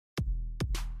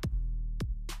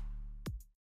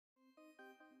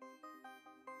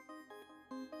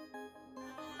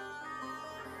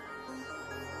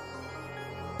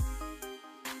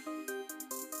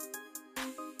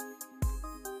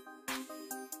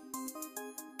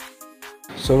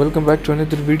So welcome back to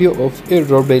another video of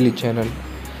Airdrop Daily channel.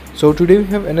 So today we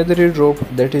have another airdrop,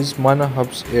 that is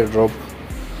Monohubs airdrop.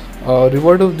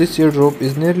 Reward of this airdrop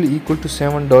is nearly equal to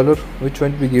 $7, which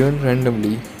won't be given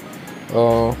randomly.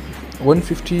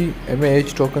 150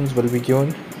 MAH tokens will be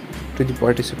given to the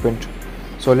participant.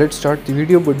 So let's start the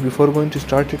video, but before going to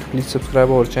start it, please subscribe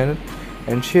our channel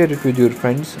and share it with your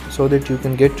friends so that you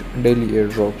can get daily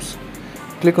airdrops.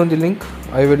 Click on the link,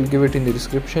 I will give it in the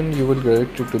description. You will get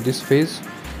directed to this phase.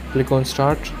 Click on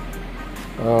start.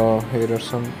 Here are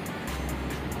some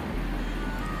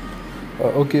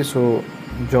okay, so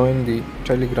join the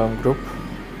Telegram group.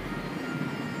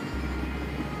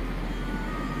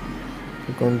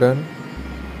 Click on done.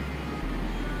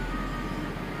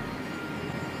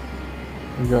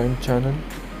 Join channel.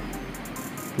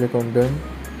 Click on done.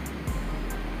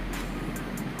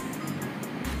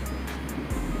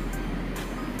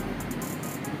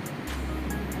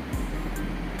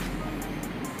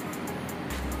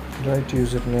 Write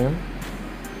username.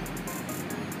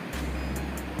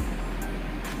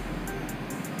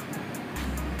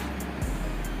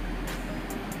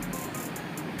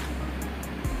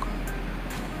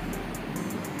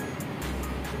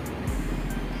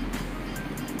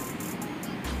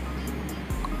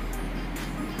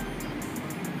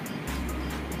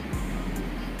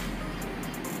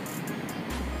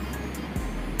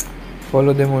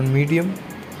 Follow them on Medium.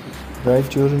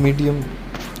 Write your Medium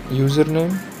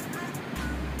username.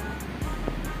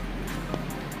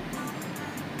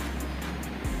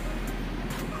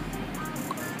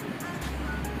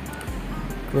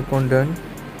 Click on done.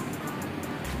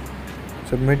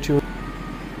 Submit your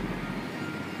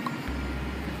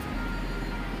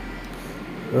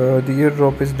the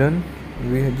airdrop is done.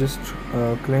 We have just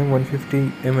claimed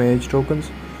 150 MAH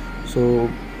tokens. So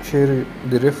share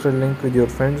the referral link with your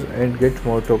friends and get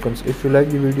more tokens. If you like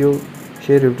the video,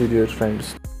 share it with your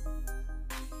friends.